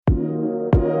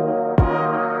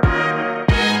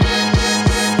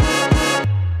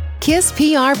KISS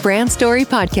PR Brand Story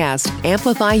Podcast.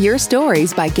 Amplify your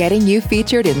stories by getting you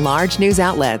featured in large news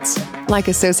outlets like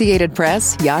Associated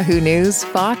Press, Yahoo News,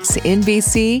 Fox,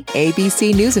 NBC,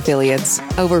 ABC News affiliates,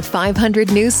 over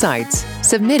 500 news sites,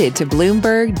 submitted to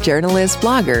Bloomberg, journalists,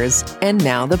 bloggers, and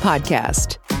now the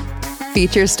podcast.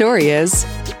 Feature story is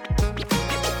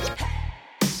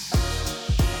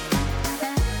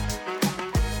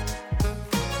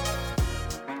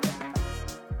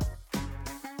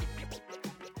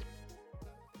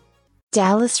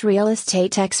Dallas real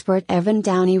estate expert Evan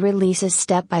Downey releases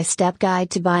step-by-step guide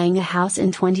to buying a house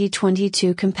in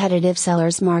 2022 competitive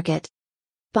sellers market.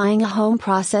 Buying a home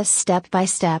process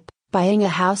step-by-step, buying a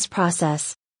house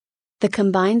process. The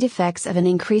combined effects of an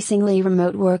increasingly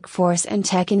remote workforce and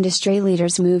tech industry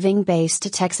leaders moving base to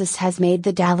Texas has made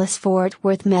the Dallas-Fort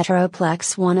Worth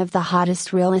Metroplex one of the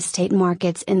hottest real estate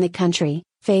markets in the country,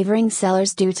 favoring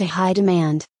sellers due to high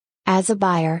demand. As a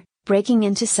buyer, breaking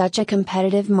into such a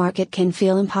competitive market can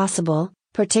feel impossible,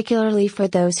 particularly for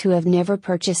those who have never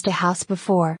purchased a house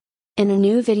before. In a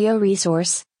new video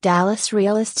resource, Dallas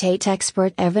real estate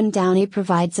expert Evan Downey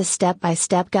provides a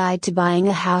step-by-step guide to buying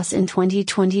a house in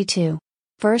 2022.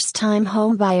 First-time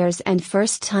home buyers and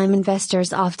first-time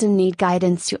investors often need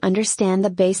guidance to understand the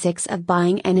basics of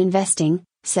buying and investing,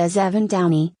 says Evan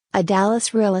Downey, a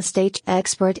Dallas real estate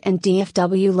expert and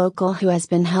DFW local who has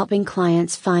been helping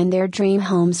clients find their dream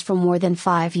homes for more than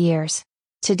 5 years.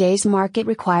 Today's market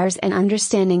requires an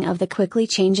understanding of the quickly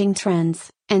changing trends,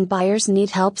 and buyers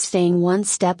need help staying one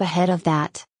step ahead of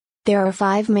that. There are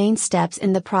 5 main steps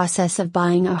in the process of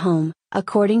buying a home,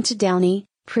 according to Downey: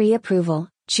 pre-approval,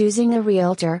 choosing a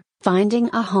realtor, finding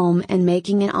a home and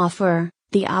making an offer,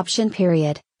 the option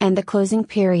period, and the closing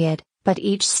period. But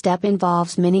each step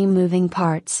involves many moving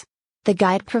parts. The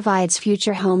guide provides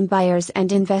future home buyers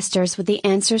and investors with the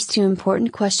answers to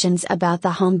important questions about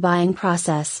the home buying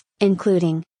process,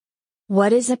 including: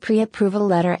 what is a pre-approval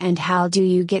letter and how do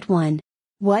you get one?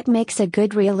 What makes a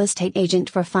good real estate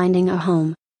agent for finding a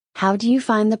home? How do you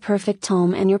find the perfect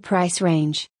home in your price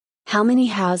range? How many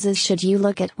houses should you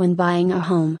look at when buying a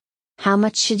home? How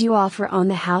much should you offer on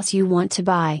the house you want to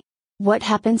buy? What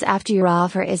happens after your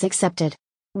offer is accepted?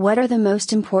 What are the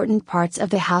most important parts of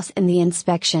the house in the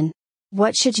inspection?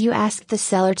 What should you ask the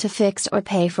seller to fix or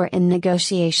pay for in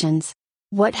negotiations?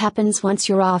 What happens once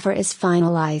your offer is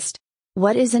finalized?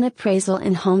 What is an appraisal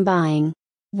in home buying?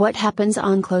 What happens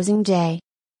on closing day?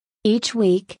 Each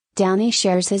week, Downey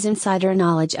shares his insider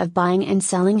knowledge of buying and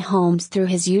selling homes through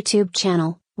his YouTube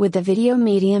channel, with the video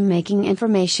medium making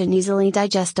information easily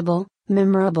digestible,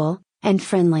 memorable, and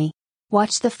friendly.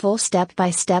 Watch the full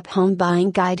step-by-step home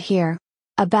buying guide here.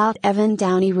 About Evan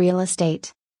Downey Real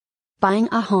Estate. Buying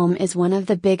a home is one of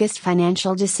the biggest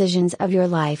financial decisions of your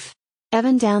life.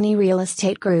 Evan Downey Real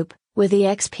Estate Group, with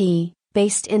eXp,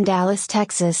 based in Dallas,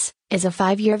 Texas, is a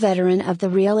 5-year veteran of the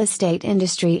real estate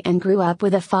industry and grew up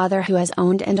with a father who has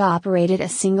owned and operated a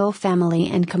single-family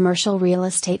and commercial real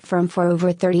estate firm for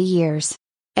over 30 years.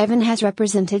 Evan has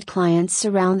represented clients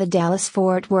around the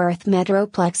Dallas-Fort Worth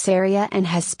Metroplex area and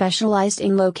has specialized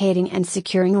in locating and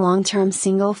securing long-term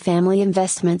single-family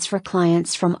investments for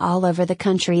clients from all over the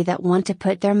country that want to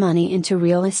put their money into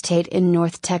real estate in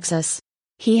North Texas.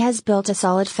 He has built a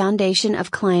solid foundation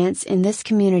of clients in this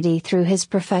community through his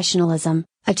professionalism,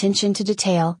 attention to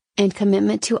detail, and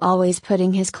commitment to always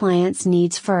putting his clients'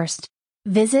 needs first.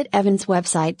 Visit Evan's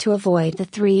website to avoid the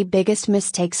 3 biggest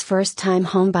mistakes first-time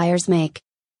homebuyers make.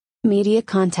 Media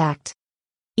contact: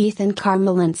 Ethan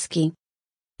Karmalinsky.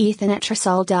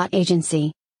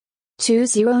 Ethan@Trasol.agency.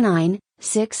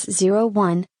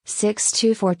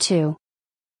 209-601-6242.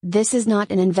 This is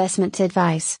not an investment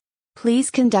advice.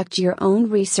 Please conduct your own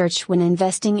research when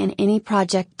investing in any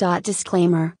project.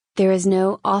 Disclaimer: there is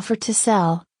no offer to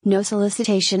sell, no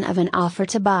solicitation of an offer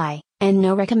to buy, and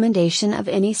no recommendation of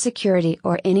any security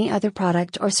or any other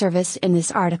product or service in this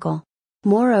article.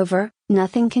 Moreover,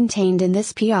 nothing contained in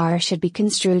this PR should be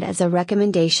construed as a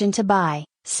recommendation to buy,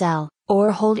 sell,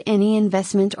 or hold any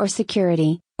investment or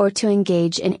security, or to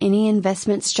engage in any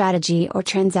investment strategy or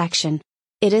transaction.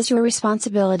 It is your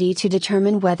responsibility to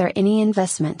determine whether any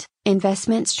investment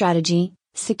strategy,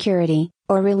 security,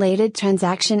 or related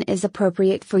transaction is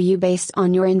appropriate for you based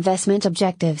on your investment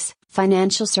objectives,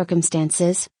 financial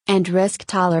circumstances, and risk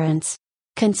tolerance.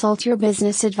 Consult your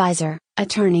business advisor,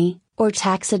 attorney, or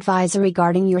tax advisor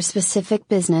regarding your specific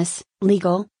business,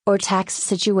 legal, or tax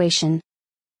situation.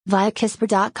 Via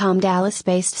Kisper.com,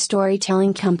 Dallas-based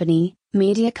storytelling company,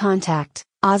 media contact,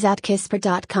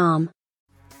 oz@kisper.com.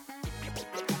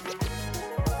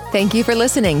 Thank you for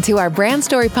listening to our Brand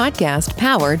Story podcast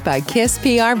powered by KISS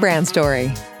PR Brand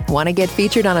Story. Want to get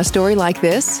featured on a story like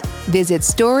this? Visit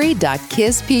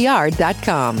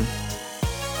story.kisspr.com.